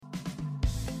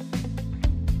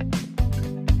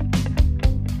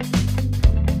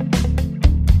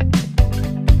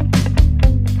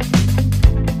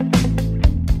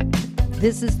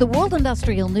This is the World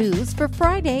Industrial News for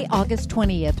Friday, August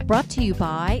 20th, brought to you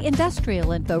by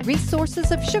Industrial Info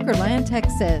Resources of Sugar Land,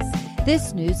 Texas.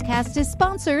 This newscast is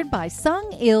sponsored by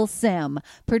Sung Il Sim,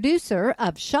 producer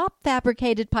of shop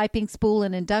fabricated piping spool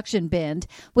and induction bend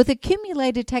with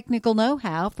accumulated technical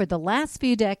know-how for the last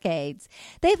few decades.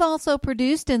 They've also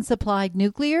produced and supplied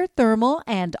nuclear, thermal,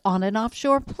 and on and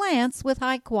offshore plants with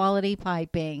high-quality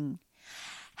piping.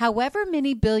 However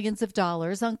many billions of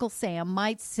dollars Uncle Sam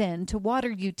might send to water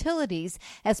utilities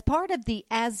as part of the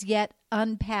as-yet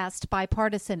unpassed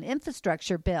bipartisan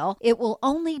infrastructure bill, it will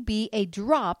only be a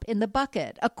drop in the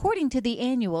bucket, according to the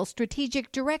annual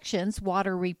Strategic Directions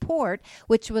Water Report,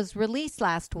 which was released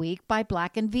last week by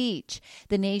Black & Veatch.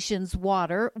 The nation's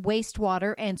water,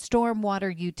 wastewater, and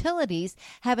stormwater utilities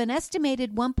have an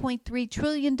estimated $1.3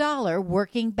 trillion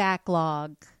working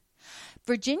backlog.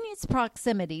 Virginia's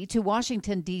proximity to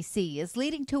Washington, D.C. is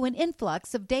leading to an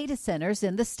influx of data centers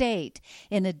in the state.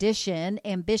 In addition,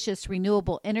 ambitious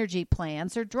renewable energy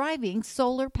plans are driving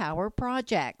solar power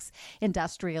projects.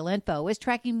 Industrial Info is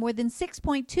tracking more than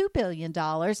 $6.2 billion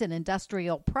in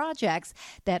industrial projects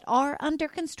that are under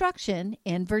construction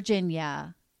in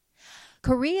Virginia.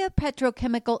 Korea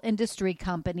Petrochemical Industry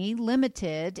Company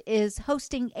Limited is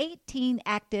hosting 18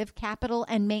 active capital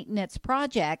and maintenance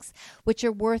projects, which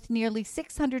are worth nearly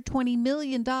 $620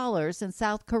 million in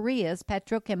South Korea's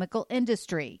petrochemical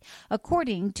industry,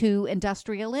 according to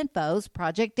Industrial Info's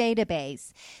project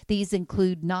database. These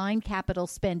include 9 capital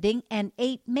spending and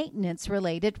 8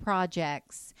 maintenance-related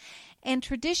projects. And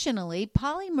traditionally,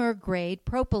 polymer-grade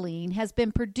propylene has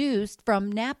been produced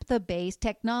from naphtha-based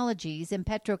technologies in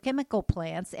petrochemical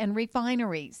plants and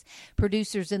refineries.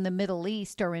 Producers in the Middle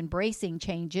East are embracing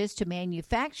changes to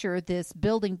manufacture this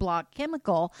building block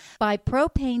chemical by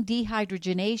propane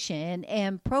dehydrogenation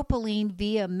and propylene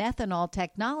via methanol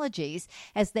technologies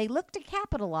as they look to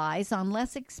capitalize on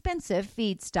less expensive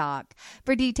feedstock.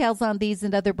 For details on these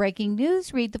and other breaking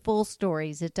news, read the full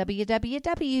stories at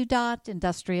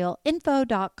www.industrialinfo.com.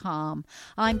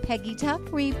 I'm Peggy Tuck,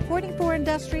 reporting for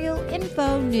Industrial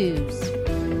Info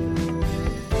News.